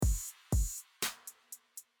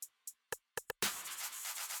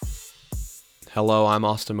Hello, I'm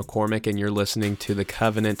Austin McCormick, and you're listening to the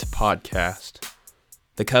Covenant Podcast.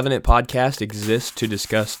 The Covenant Podcast exists to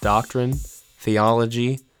discuss doctrine,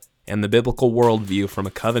 theology, and the biblical worldview from a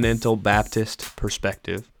covenantal Baptist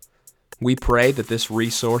perspective. We pray that this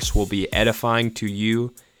resource will be edifying to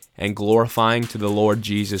you and glorifying to the Lord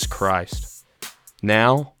Jesus Christ.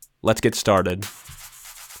 Now, let's get started.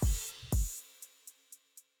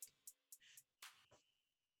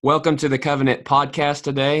 Welcome to the Covenant Podcast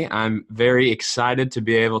today. I'm very excited to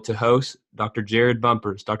be able to host Dr. Jared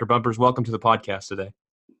Bumpers. Dr. Bumpers, welcome to the podcast today.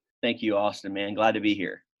 Thank you, Austin, man. Glad to be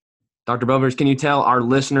here. Dr. Bumpers, can you tell our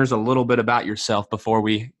listeners a little bit about yourself before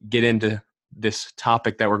we get into this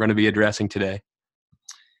topic that we're going to be addressing today?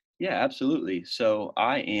 Yeah, absolutely. So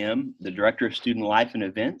I am the Director of Student Life and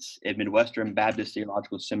Events at Midwestern Baptist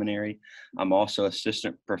Theological Seminary. I'm also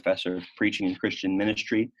Assistant Professor of Preaching and Christian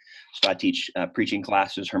Ministry. So I teach preaching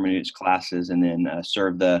classes, hermeneutics classes, and then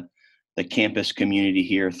serve the campus community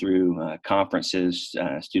here through conferences,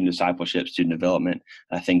 student discipleship, student development,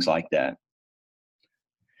 things like that.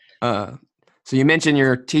 So you mentioned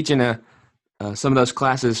you're teaching some of those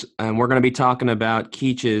classes, and we're going to be talking about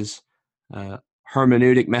Keach's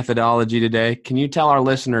hermeneutic methodology today. Can you tell our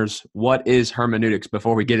listeners what is hermeneutics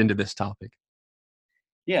before we get into this topic?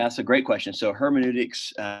 Yeah, that's a great question. So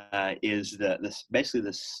hermeneutics is basically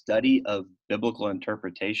the study of biblical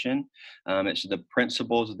interpretation. It's the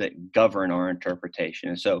principles that govern our interpretation.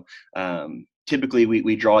 And so typically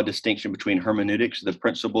we draw a distinction between hermeneutics, the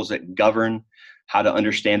principles that govern how to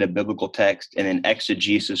understand a biblical text, and then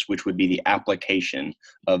exegesis, which would be the application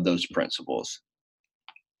of those principles.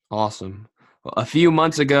 Awesome. Well, a few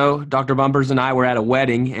months ago, Dr. Bumpers and I were at a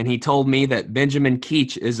wedding, and he told me that Benjamin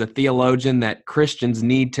Keach is a theologian that Christians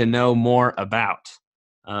need to know more about.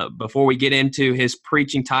 Before we get into his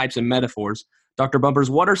preaching types and metaphors, Dr. Bumpers,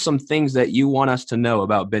 what are some things that you want us to know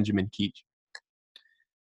about Benjamin Keach?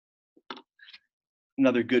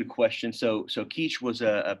 Another good question. So Keach was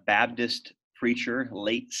a Baptist preacher,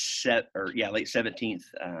 late 17th,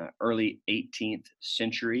 early 18th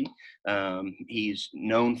century. He's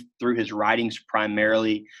known through his writings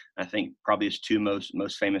primarily. I think probably his two most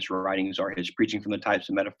famous writings are his Preaching from the Types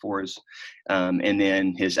and Metaphors, and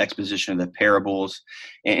then his exposition of the parables.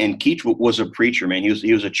 And Keach was a preacher, man.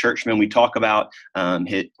 He was a churchman. We talk about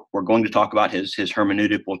we're going to talk about his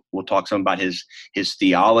hermeneutic. We'll talk some about his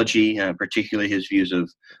theology, particularly his views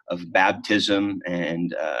of baptism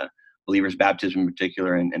and believers' baptism in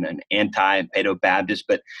particular, and an anti-Paedo-Baptist.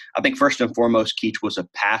 But I think first and foremost, Keach was a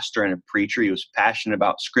pastor and a preacher. He was passionate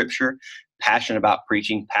about Scripture, passionate about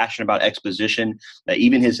preaching, passionate about exposition.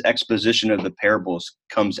 Even his exposition of the parables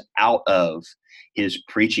comes out of his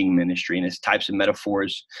preaching ministry, and his types of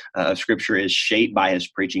metaphors of Scripture is shaped by his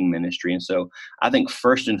preaching ministry. And so I think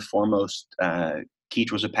first and foremost,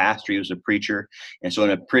 Keach was a pastor, he was a preacher, and so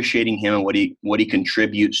in appreciating him and what he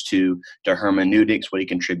contributes to hermeneutics, what he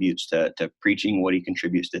contributes to preaching, what he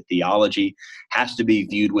contributes to theology, has to be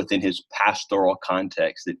viewed within his pastoral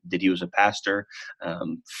context. That he was a pastor.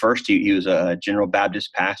 First, he was a general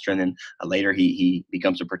Baptist pastor, and then later he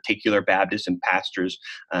becomes a particular Baptist and pastors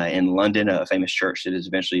in London, a famous church that is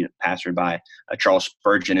eventually pastored by Charles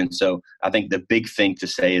Spurgeon. And so I think the big thing to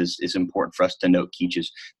say is important for us to note Keach's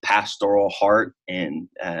pastoral heart and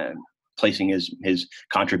placing his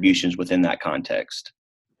contributions within that context.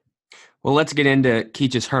 Well, let's get into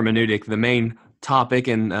Keach's hermeneutic, the main topic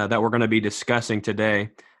and that we're going to be discussing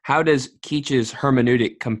today. How does Keach's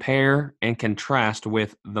hermeneutic compare and contrast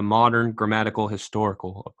with the modern grammatical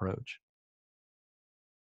historical approach?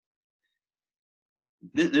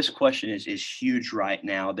 This question is huge right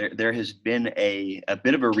now. There has been a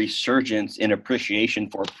bit of a resurgence in appreciation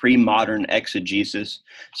for pre-modern exegesis.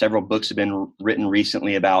 Several books have been written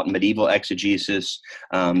recently about medieval exegesis,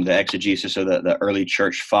 the exegesis of the early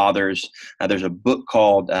church fathers. There's a book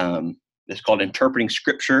called Interpreting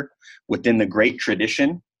Scripture Within the Great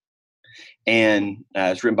Tradition, and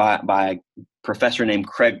it's written by a professor named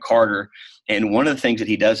Craig Carter. And one of the things that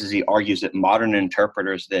he does is he argues that modern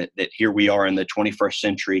interpreters, that here we are in the 21st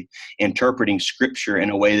century, interpreting Scripture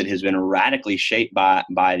in a way that has been radically shaped by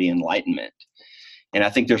the Enlightenment. And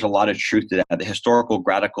I think there's a lot of truth to that. The historical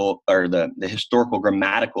grammatical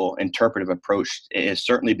interpretive approach has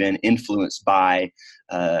certainly been influenced by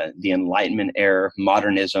the Enlightenment era,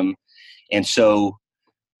 modernism. And so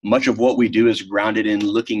much of what we do is grounded in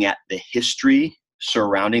looking at the history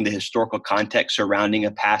surrounding the historical context surrounding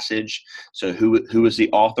a passage. So who was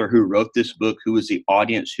the author who wrote this book? Who was the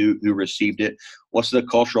audience who received it? What's the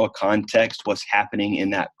cultural context? What's happening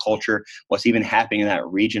in that culture? What's even happening in that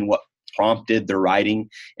region? prompted the writing.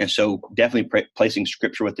 And so definitely placing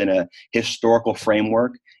scripture within a historical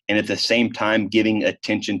framework, and at the same time giving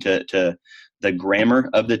attention to the grammar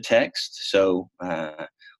of the text. So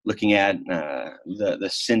looking at the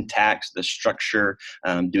syntax, the structure,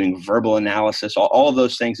 doing verbal analysis, all of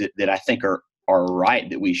those things that I think are right,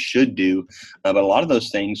 that we should do. But a lot of those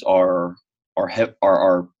things are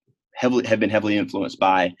heavily have been heavily influenced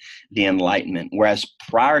by the Enlightenment. Whereas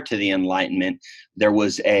prior to the Enlightenment, there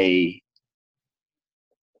was an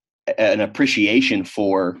appreciation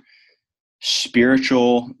for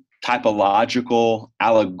spiritual, typological,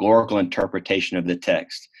 allegorical interpretation of the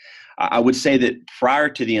text. I would say that prior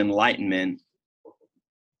to the Enlightenment,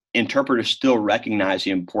 interpreters still recognize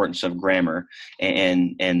the importance of grammar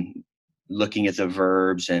and looking at the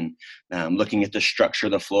verbs and looking at the structure,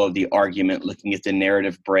 the flow of the argument, looking at the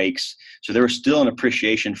narrative breaks. So there was still an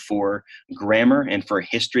appreciation for grammar and for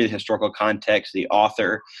history, the historical context, the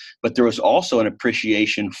author, but there was also an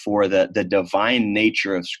appreciation for the divine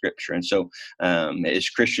nature of Scripture. And so as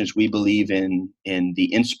Christians, we believe in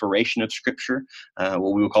the inspiration of Scripture,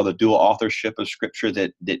 what we would call the dual authorship of Scripture,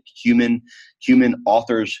 that human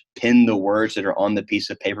authors penned the words that are on the piece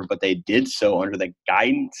of paper, but they did so under the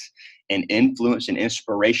guidance and influence and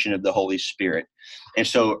inspiration of the Holy Spirit. And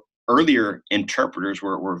so earlier interpreters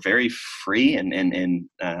were very free and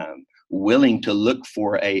willing to look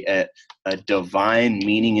for a divine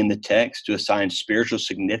meaning in the text, to assign spiritual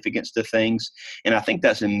significance to things. And I think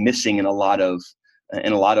that's missing in a lot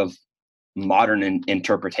of modern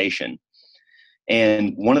interpretation.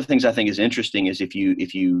 And one of the things I think is interesting is if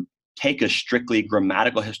you take a strictly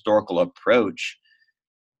grammatical historical approach,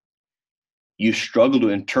 you struggle to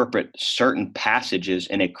interpret certain passages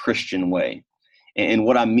in a Christian way. And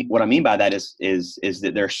what I mean by that is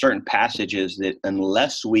that there are certain passages that,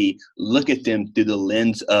 unless we look at them through the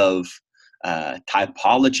lens of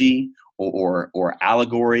typology or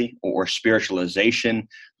allegory or spiritualization,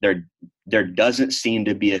 there doesn't seem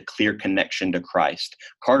to be a clear connection to Christ.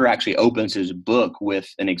 Carter actually opens his book with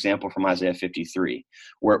an example from Isaiah 53,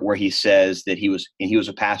 where he says that he was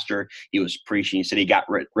a pastor, he was preaching, he said he got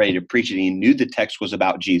ready to preach it, and he knew the text was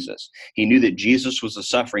about Jesus. He knew that Jesus was a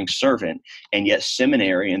suffering servant, and yet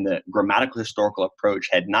seminary and the grammatical historical approach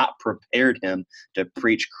had not prepared him to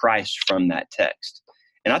preach Christ from that text.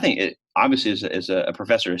 And I think it, obviously, as a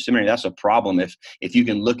professor of seminary, that's a problem if you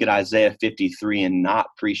can look at Isaiah 53 and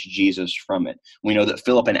not preach Jesus from it. We know that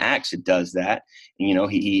Philip in Acts does that.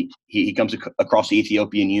 And, he comes across the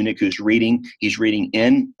Ethiopian eunuch who's reading. He's reading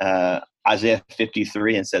in Isaiah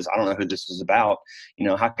 53 and says, "I don't know who this is about.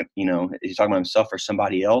 How can he's talking about himself or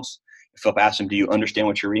somebody else?" Philip asks him, "Do you understand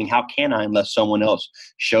what you're reading?" "How can I unless someone else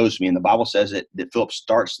shows me?" And the Bible says that Philip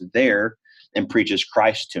starts there and preaches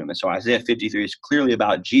Christ to him. And so Isaiah 53 is clearly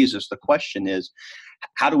about Jesus. The question is,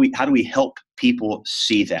 how do we help people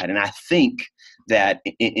see that? And I think that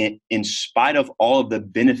in spite of all of the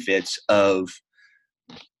benefits of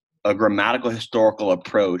a grammatical historical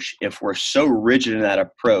approach, if we're so rigid in that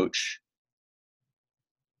approach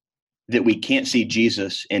that we can't see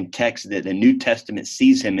Jesus in text that the New Testament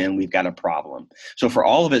sees him in, we've got a problem. So for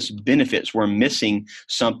all of its benefits, we're missing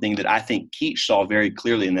something that I think Keach saw very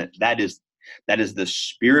clearly, and that is the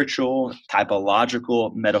spiritual,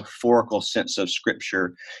 typological, metaphorical sense of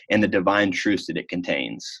Scripture and the divine truths that it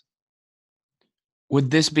contains.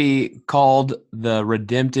 Would this be called the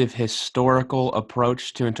redemptive historical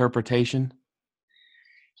approach to interpretation?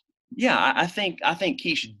 Yeah, I think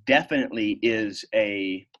Keach definitely is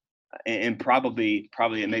and probably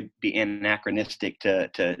it may be anachronistic to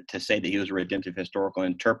say that he was a redemptive historical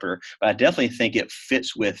interpreter, but I definitely think it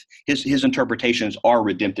fits with his interpretations are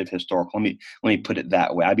redemptive historical. Let me put it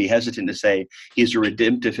that way. I'd be hesitant to say he's a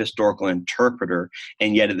redemptive historical interpreter,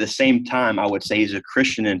 and yet at the same time, I would say he's a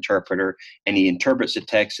Christian interpreter, and he interprets the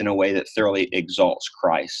text in a way that thoroughly exalts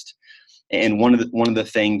Christ. And one of the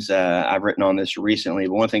things I've written on this recently,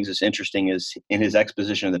 but one of the things that's interesting is in his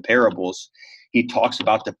exposition of the parables, he talks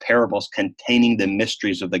about the parables containing the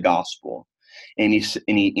mysteries of the gospel. And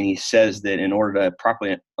he says that in order to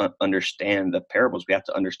properly understand the parables, we have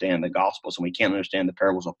to understand the gospels, and we can't understand the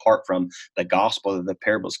parables apart from the gospel. The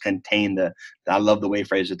parables contain I love the way he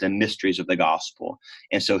phrases it, the mysteries of the gospel.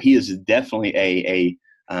 And so he is definitely a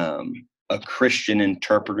Christian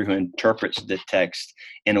interpreter who interprets the text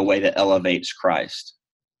in a way that elevates Christ.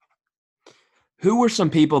 Who were some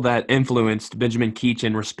people that influenced Benjamin Keach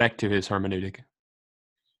in respect to his hermeneutic?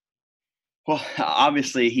 Well,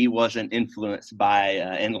 obviously he wasn't influenced by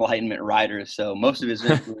Enlightenment writers, so most of his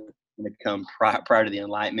influence going to come prior to the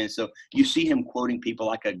Enlightenment. So you see him quoting people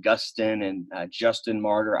like Augustine and Justin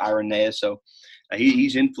Martyr, Irenaeus. So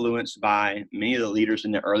he's influenced by many of the leaders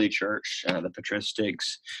in the early church, the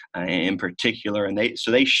patristics in particular, and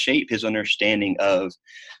they shape his understanding of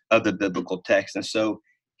the biblical text. And so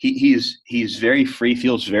he's very free,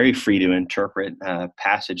 feels very free to interpret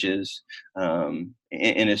passages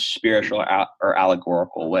in a spiritual or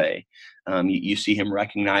allegorical way. You see him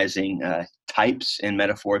recognizing types and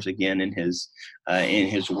metaphors again in his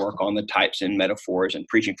work on the types and metaphors and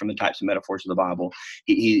preaching from the types and metaphors of the Bible.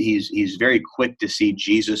 He's very quick to see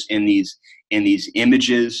Jesus in these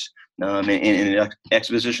images. In the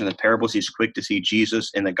exposition of the parables, he's quick to see Jesus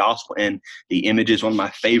in the gospel and the images. One of my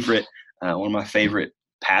favorite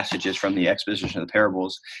passages from the exposition of the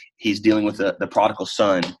parables, he's dealing with the prodigal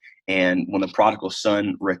son. And when the prodigal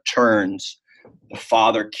son returns, the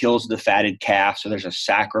father kills the fatted calf. So there's a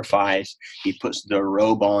sacrifice. He puts the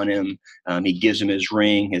robe on him. He gives him his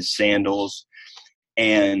ring, his sandals.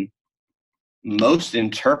 And most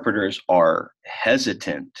interpreters are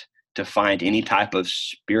hesitant to find any type of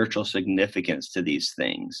spiritual significance to these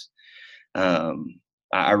things.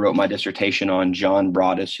 I wrote my dissertation on John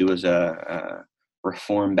Broadus, who was a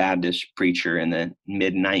Reformed Baptist preacher in the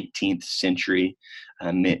mid-19th century,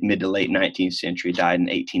 mid to late 19th century, died in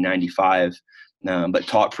 1895, but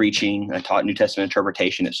taught preaching, taught New Testament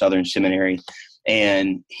interpretation at Southern Seminary.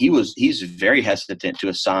 And he's very hesitant to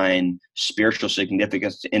assign spiritual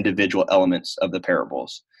significance to individual elements of the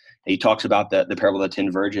parables. He talks about the parable of the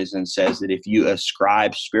 10 virgins and says that if you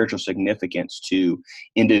ascribe spiritual significance to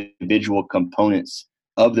individual components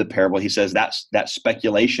of the parable, he says that's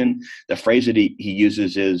speculation. The phrase that he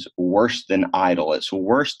uses is worse than idle. It's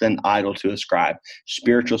worse than idle to ascribe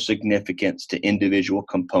spiritual significance to individual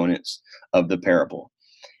components of the parable.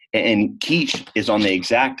 And Keach is on the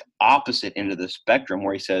exact opposite end of the spectrum,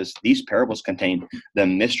 where he says these parables contain the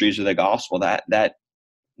mysteries of the gospel. That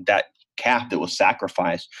calf that was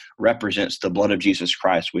sacrificed represents the blood of Jesus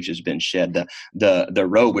Christ, which has been shed. The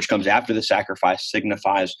robe, which comes after the sacrifice,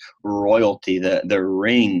 signifies royalty. The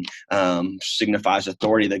ring signifies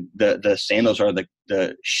authority. The sandals are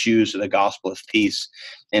the shoes of the gospel of peace.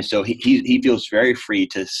 And so he feels very free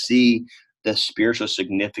to see the spiritual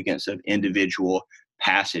significance of individual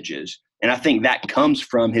passages. And I think that comes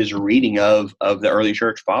from his reading of the early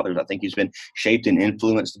church fathers. I think he's been shaped and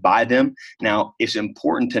influenced by them. Now, it's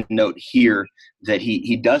important to note here that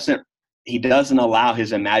he doesn't allow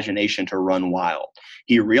his imagination to run wild.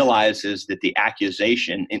 He realizes that the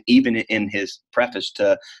accusation, and even in his preface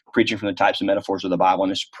to Preaching from the Types and Metaphors of the Bible, in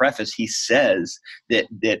his preface, he says that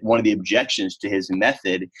one of the objections to his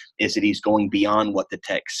method is that he's going beyond what the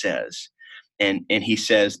text says. And he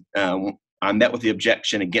says, I met with the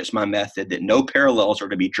objection against my method that no parallels are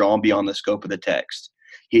to be drawn beyond the scope of the text.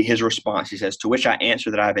 His response, he says, to which I answer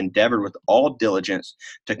that I have endeavored with all diligence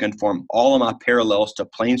to conform all of my parallels to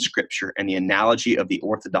plain scripture and the analogy of the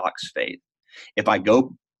orthodox faith. If I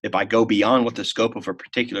go beyond what the scope of a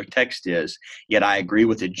particular text is, yet I agree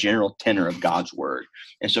with the general tenor of God's word.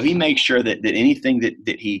 And so he makes sure that anything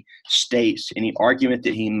that he states, any argument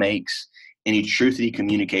that he makes, any truth that he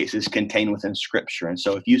communicates is contained within scripture. And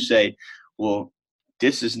so if you say, well,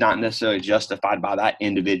 this is not necessarily justified by that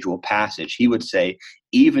individual passage, he would say,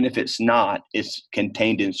 even if it's not, it's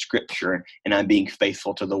contained in scripture, and I'm being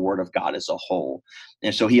faithful to the word of God as a whole.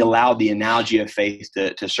 And so he allowed the analogy of faith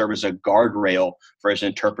to serve as a guardrail for his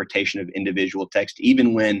interpretation of individual text,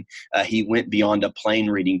 even when he went beyond a plain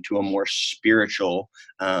reading to a more spiritual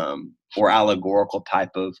or allegorical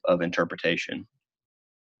type of interpretation.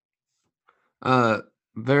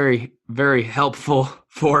 Very, very helpful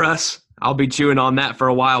for us. I'll be chewing on that for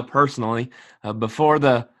a while personally. Before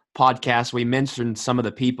the podcast, we mentioned some of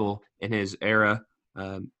the people in his era.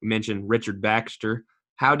 We mentioned Richard Baxter.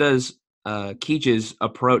 How does Keach's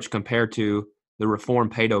approach compare to the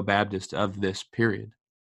Reformed Paedo-Baptist of this period?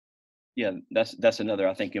 Yeah, that's another,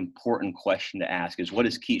 I think, important question to ask is, what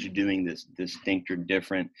is Keach doing that's distinct or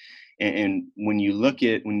different? And when you look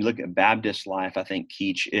at Baptist life, I think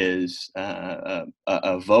Keach is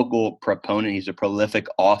a vocal proponent. He's a prolific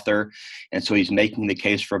author, and so he's making the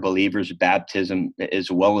case for believers' baptism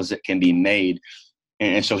as well as it can be made.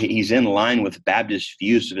 And so he's in line with Baptist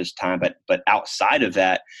views of his time, but outside of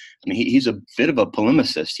that, I mean, he's a bit of a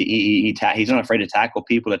polemicist. He's not afraid to tackle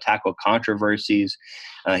people, to tackle controversies.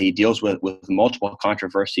 He deals with multiple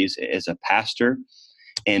controversies as a pastor.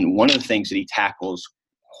 And one of the things that he tackles,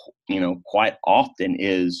 quite often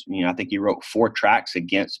is, I think he wrote 4 tracts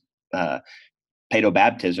against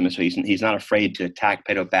paedo-baptism. And so he's not afraid to attack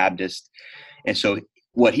paedo-Baptists. And so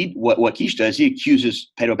what Keach does, he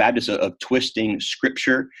accuses Paedobaptists of twisting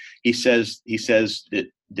Scripture. He says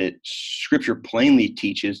that Scripture plainly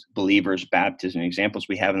teaches believers baptism. Examples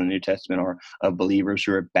we have in the New Testament are of believers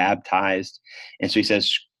who are baptized, and so he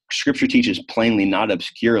says Scripture teaches plainly, not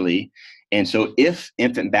obscurely. And so, if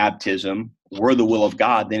infant baptism were the will of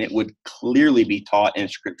God, then it would clearly be taught in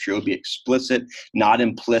Scripture. It would be explicit, not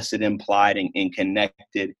implicit, implied, and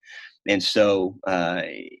connected. And so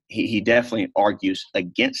he definitely argues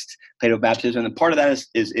against paedobaptism. And part of that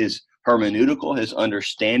is hermeneutical, his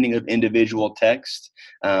understanding of individual text.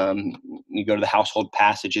 You go to the household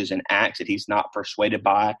passages in Acts that he's not persuaded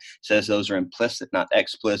by, says those are implicit, not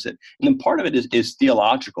explicit. And then part of it is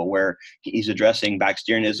theological, where he's addressing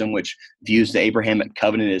Baxterianism, which views the Abrahamic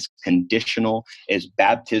covenant as conditional, as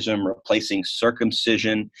baptism replacing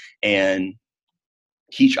circumcision. And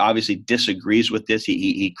Keach obviously disagrees with this.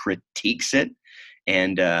 He critiques it,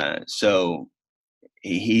 and so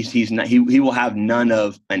he will have none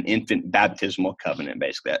of an infant baptismal covenant.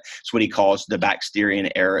 Basically, that's what he calls the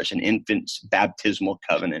Baxterian era. It's an infant's baptismal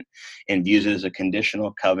covenant, and views it as a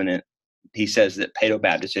conditional covenant. He says that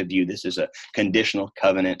Paedobaptists have viewed this as a conditional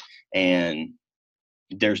covenant, and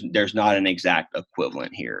there's not an exact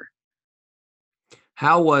equivalent here.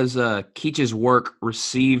 How was Keach's work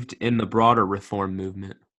received in the broader Reform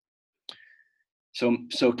movement? So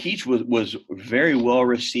Keach was very well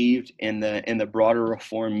received in the broader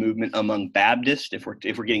Reform movement among Baptists. If we're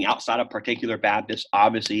getting outside of particular Baptists,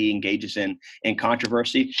 obviously he engages in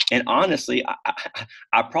controversy. And honestly,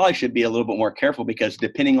 I probably should be a little bit more careful, because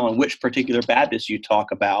depending on which particular Baptist you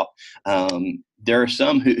talk about, there are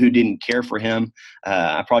some who didn't care for him.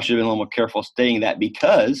 I probably should have been a little more careful stating that,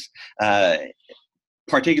 because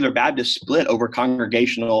particular Baptists split over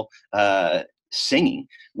congregational singing,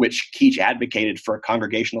 which Keach advocated for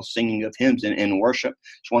congregational singing of hymns in worship.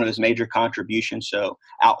 It's one of his major contributions. So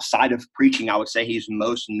outside of preaching, I would say he's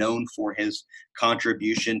most known for his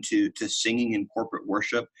contribution to singing in corporate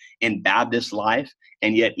worship in Baptist life.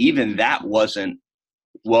 And yet even that wasn't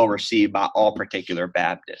well received by all particular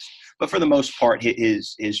Baptists. But for the most part,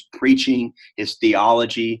 his preaching, his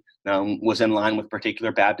theology was in line with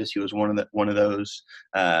particular Baptists. He was one of those.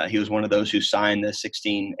 He was one of those who signed the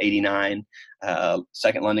 1689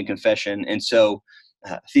 Second London Confession, and so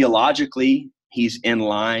theologically, he's in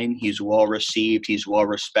line. He's well received. He's well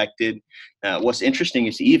respected. What's interesting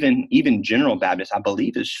is even General Baptist, I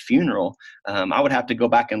believe his funeral, I would have to go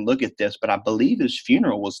back and look at this, but I believe his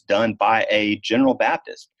funeral was done by a General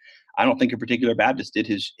Baptist. I don't think a particular Baptist did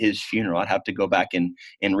his funeral. I'd have to go back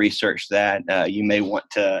and research that. You may want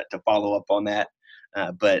to follow up on that.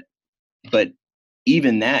 But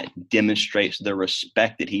even that demonstrates the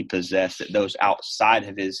respect that he possessed, that those outside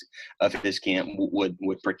of his camp would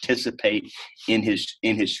participate in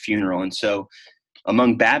his funeral. And so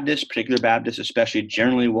among Baptists, particular Baptists, especially,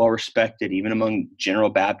 generally well respected, even among General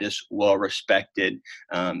Baptists, well respected.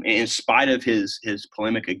 In spite of his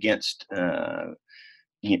polemic against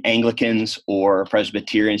Anglicans or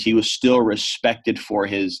Presbyterians, he was still respected for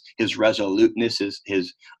his resoluteness,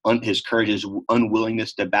 his courage, his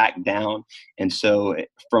unwillingness to back down. And so,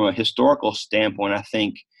 from a historical standpoint, I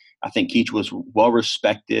think Keach was well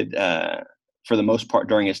respected for the most part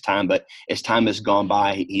during his time. But as time has gone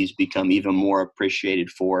by, he's become even more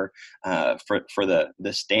appreciated for the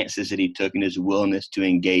stances that he took and his willingness to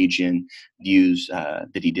engage in views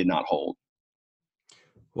that he did not hold.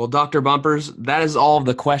 Well, Dr. Bumpers, that is all of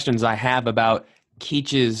the questions I have about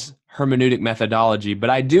Keach's hermeneutic methodology, but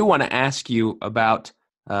I do want to ask you about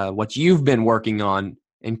what you've been working on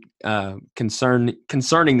in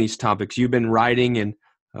concerning these topics. You've been writing and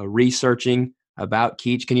researching about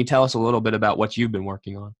Keach. Can you tell us a little bit about what you've been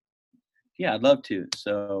working on? Yeah, I'd love to.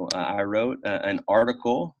 So I wrote an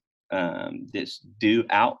article that's due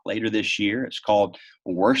out later this year. It's called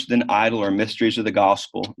Worse Than Idle or Mysteries of the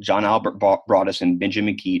Gospel, John Albert Broadus and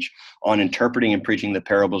Benjamin Keach on Interpreting and Preaching the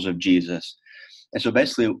Parables of Jesus. And so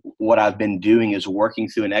basically what I've been doing is working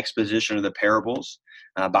through an exposition of the parables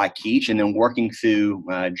by Keach, and then working through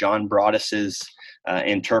John Broadus's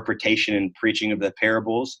interpretation and preaching of the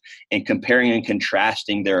parables, and comparing and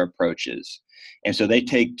contrasting their approaches. And so they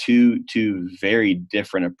take two very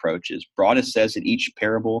different approaches. Broadus says that each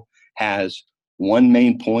parable has one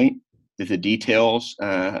main point, that the details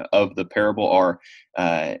of the parable are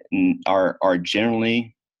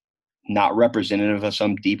generally not representative of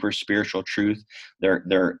some deeper spiritual truth.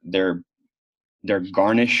 They're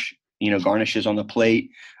garnishes on the plate,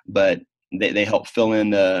 but they help fill in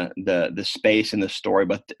the space in the story,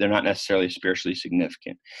 but they're not necessarily spiritually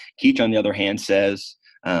significant. Keach, on the other hand, says,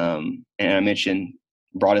 and I mentioned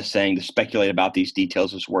Broad is saying to speculate about these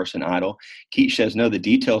details is worse than idle. Keach says, no, the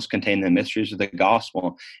details contain the mysteries of the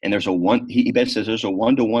gospel. And he basically says there's a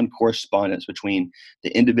one-to-one correspondence between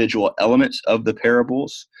the individual elements of the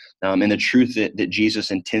parables and the truth that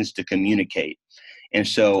Jesus intends to communicate. And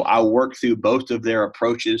so I work through both of their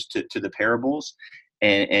approaches to the parables.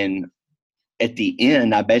 And at the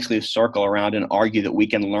end, I basically circle around and argue that we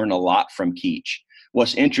can learn a lot from Keach.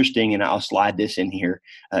 What's interesting, and I'll slide this in here,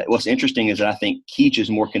 what's interesting is that I think Keach is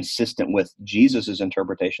more consistent with Jesus's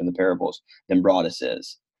interpretation of the parables than Broadus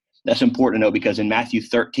is. That's important to know because in Matthew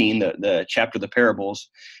 13, the chapter of the parables,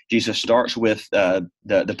 Jesus starts with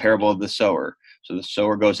the parable of the sower. So the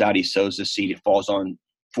sower goes out, he sows the seed, it falls on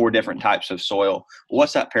 4 different types of soil.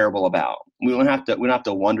 What's that parable about? We don't have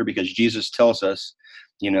to wonder because Jesus tells us,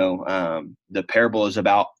 the parable is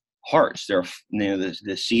about hearts.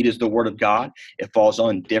 The seed is the word of God. It falls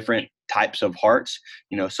on different types of hearts.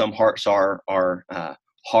 Some hearts are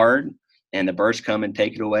hard, and the birds come and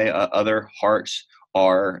take it away. Other hearts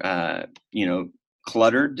are,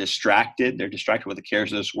 cluttered, distracted. They're distracted with the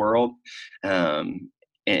cares of this world.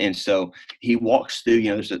 And so he walks through,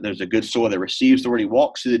 there's a good soil that receives the word. He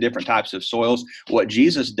walks through the different types of soils. What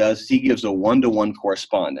Jesus does is he gives a one-to-one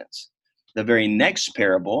correspondence. The very next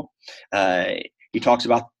parable, he talks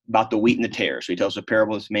about the wheat and the tares. So he tells a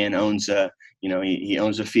parable. This man owns he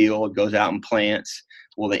owns a field, goes out and plants.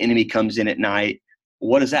 Well, the enemy comes in at night.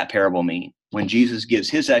 What does that parable mean? When Jesus gives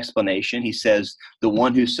his explanation, he says, the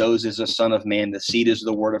one who sows is a son of man. The seed is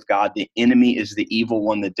the word of God. The enemy is the evil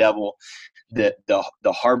one, the devil. The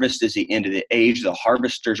harvest is the end of the age. The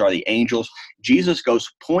harvesters are the angels. Jesus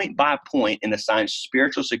goes point by point and assigns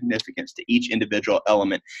spiritual significance to each individual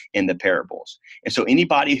element in the parables. And so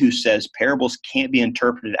anybody who says parables can't be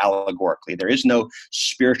interpreted allegorically, there is no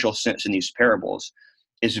spiritual sense in these parables,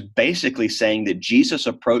 is basically saying that Jesus'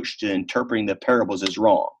 approach to interpreting the parables is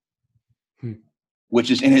wrong,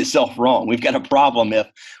 which is in itself wrong. We've got a problem if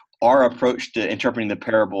our approach to interpreting the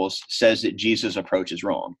parables says that Jesus' approach is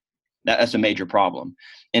wrong. That's a major problem.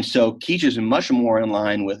 And so Keach is much more in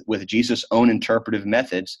line with Jesus' own interpretive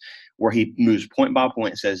methods, where he moves point by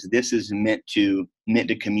point and says, this is meant to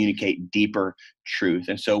communicate deeper truth.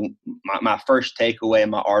 And so my first takeaway in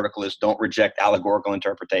my article is don't reject allegorical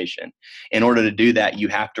interpretation. In order to do that, you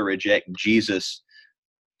have to reject Jesus'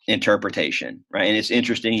 interpretation, right? And it's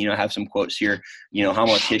interesting, I have some quotes here,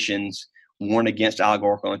 homiletians warn against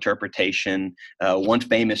allegorical interpretation. One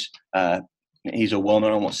famous he's a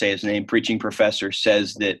well-known, I won't say his name, preaching professor,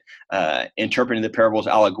 says that interpreting the parables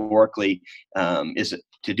allegorically is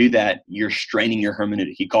to do that, you're straining your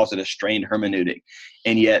hermeneutic. He calls it a strained hermeneutic.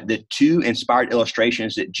 And yet the 2 inspired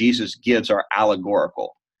illustrations that Jesus gives are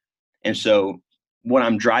allegorical. And so what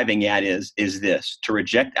I'm driving at is this: to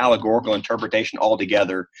reject allegorical interpretation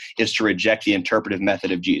altogether is to reject the interpretive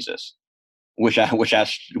method of Jesus, which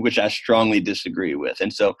I strongly disagree with.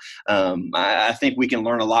 And so I think we can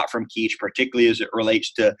learn a lot from Keach, particularly as it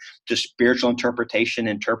relates to spiritual interpretation,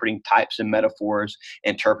 interpreting types and metaphors,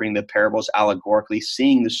 interpreting the parables allegorically,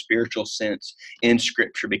 seeing the spiritual sense in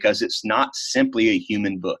Scripture, because it's not simply a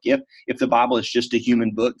human book. If the Bible is just a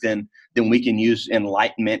human book, then we can use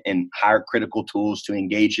enlightenment and higher critical tools to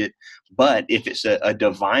engage it. But if it's a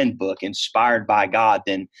divine book inspired by God,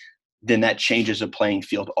 then that changes the playing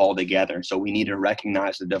field altogether. So we need to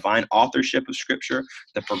recognize the divine authorship of Scripture,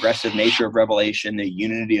 the progressive nature of revelation, the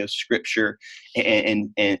unity of Scripture, and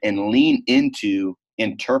lean into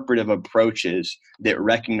interpretive approaches that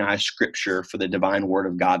recognize Scripture for the divine Word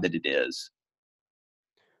of God that it is.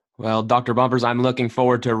 Well, Dr. Bumpers, I'm looking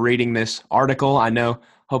forward to reading this article. I know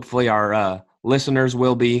hopefully our listeners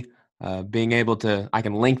will be being able to, I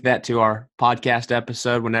can link that to our podcast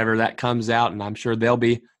episode whenever that comes out, and I'm sure they'll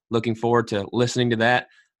be looking forward to listening to that.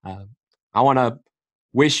 I want to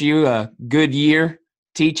wish you a good year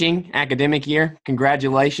teaching, academic year.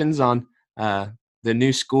 Congratulations on the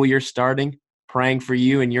new school year starting. Praying for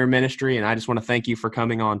you and your ministry, and I just want to thank you for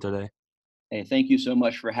coming on today. Hey, thank you so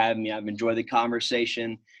much for having me. I've enjoyed the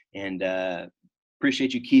conversation, and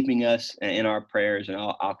appreciate you keeping us in our prayers, and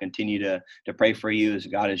I'll continue to pray for you as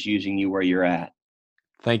God is using you where you're at.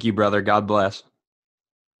 Thank you, brother. God bless.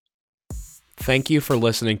 Thank you for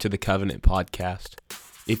listening to the Covenant Podcast.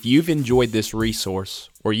 If you've enjoyed this resource,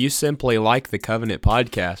 or you simply like the Covenant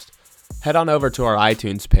Podcast, head on over to our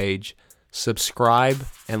iTunes page, subscribe,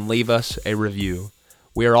 and leave us a review.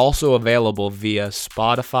 We are also available via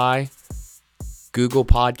Spotify, Google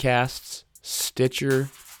Podcasts, Stitcher,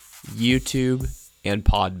 YouTube, and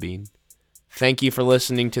Podbean. Thank you for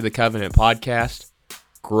listening to the Covenant Podcast.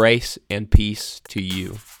 Grace and peace to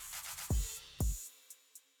you.